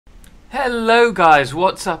Hello guys,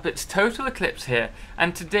 what's up? It's Totalxclipse here,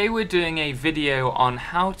 and today we're doing a video on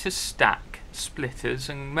how to stack splitters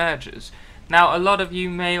and mergers. Now, a lot of you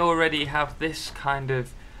may already have this kind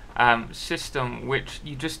of system which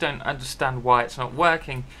you just don't understand why it's not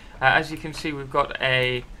working. As you can see, we've got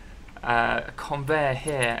a conveyor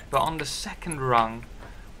here, but on the second rung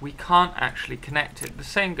we can't actually connect it. The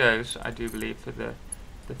same goes, I do believe, for the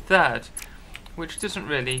third, which doesn't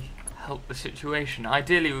really help the situation.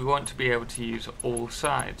 Ideally we want to be able to use all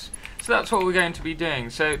sides. So that's what we're going to be doing.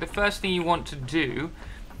 So the first thing you want to do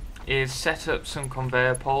is set up some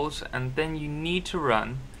conveyor poles, and then you need to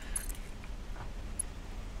run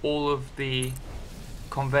all of the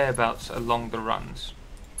conveyor belts along the runs.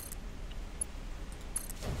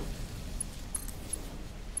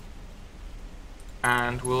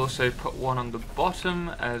 And we'll also put one on the bottom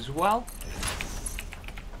as well.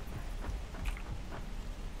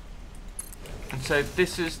 And so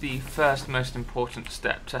this is the first most important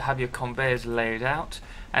step, to have your conveyors laid out.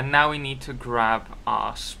 And now we need to grab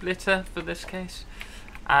our splitter for this case.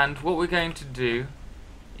 And what we're going to do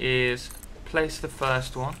is place the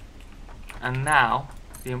first one. And now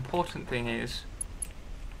the important thing is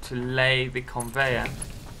to lay the conveyor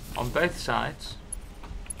on both sides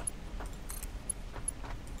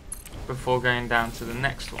before going down to the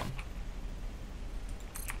next one.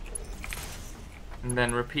 And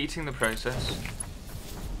then repeating the process.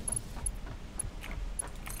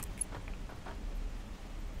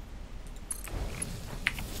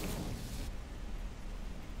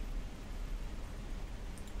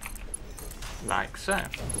 Like so.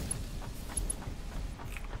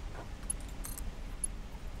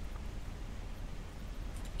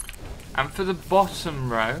 And for the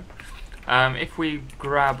bottom row, if we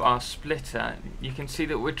grab our splitter, you can see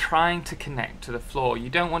that we're trying to connect to the floor.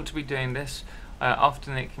 You don't want to be doing this.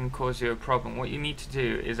 Often it can cause you a problem. What you need to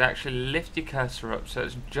do is actually lift your cursor up so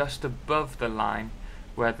it's just above the line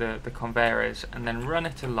where the conveyor is, and then run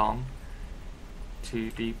it along to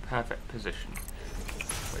the perfect position,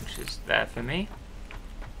 which is there for me.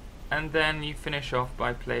 And then you finish off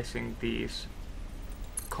by placing these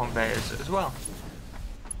conveyors as well.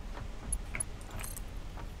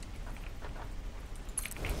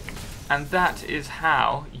 And that is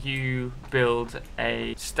how you build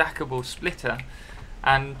a stackable splitter.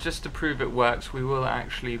 And just to prove it works, we will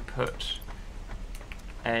actually put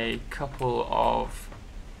a couple of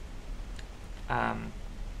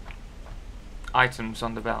items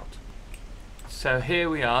on the belt. So here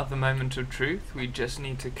we are, the moment of truth. We just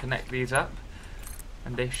need to connect these up,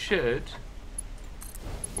 and they should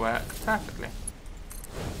work perfectly.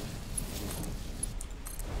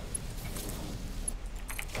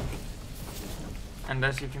 And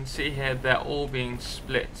as you can see here, they're all being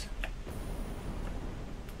split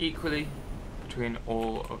equally between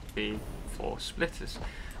all of the 4 splitters.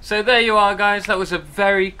 So there you are, guys. That was a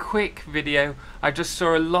very quick video. I just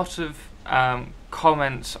saw a lot of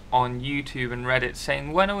comments on YouTube and Reddit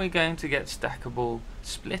saying, when are we going to get stackable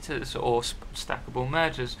splitters or stackable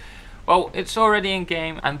mergers? Well, it's already in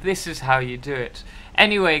game, and this is how you do it.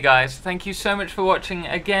 Anyway guys, thank you so much for watching.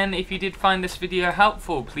 Again, if you did find this video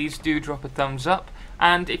helpful, please do drop a thumbs up.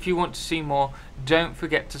 And if you want to see more, don't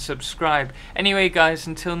forget to subscribe. Anyway guys,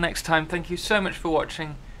 until next time, thank you so much for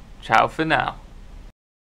watching. Ciao for now.